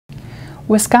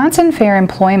Wisconsin Fair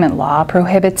Employment Law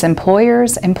prohibits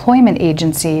employers, employment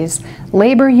agencies,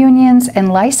 labor unions,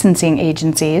 and licensing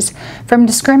agencies from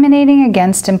discriminating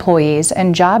against employees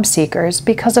and job seekers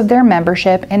because of their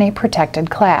membership in a protected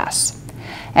class.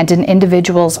 And an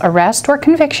individual's arrest or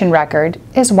conviction record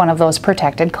is one of those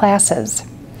protected classes.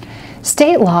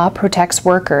 State law protects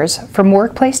workers from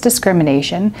workplace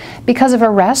discrimination because of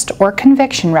arrest or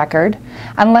conviction record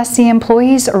unless the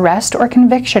employee's arrest or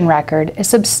conviction record is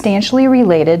substantially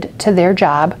related to their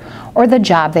job or the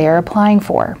job they are applying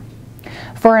for.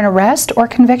 For an arrest or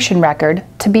conviction record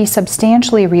to be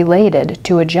substantially related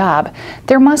to a job,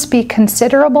 there must be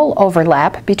considerable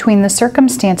overlap between the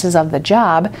circumstances of the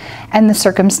job and the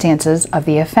circumstances of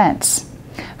the offense.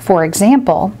 For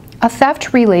example, a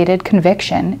theft-related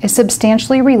conviction is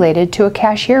substantially related to a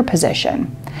cashier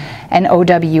position. An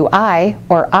OWI,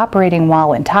 or operating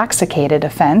while intoxicated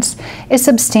offense, is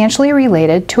substantially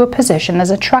related to a position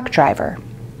as a truck driver.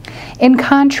 In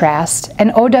contrast, an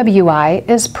OWI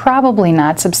is probably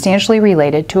not substantially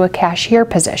related to a cashier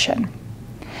position.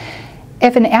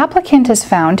 If an applicant is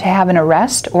found to have an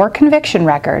arrest or conviction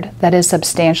record that is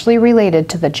substantially related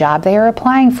to the job they are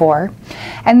applying for,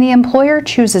 and the employer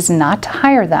chooses not to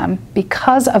hire them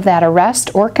because of that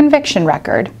arrest or conviction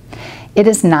record, it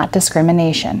is not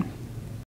discrimination.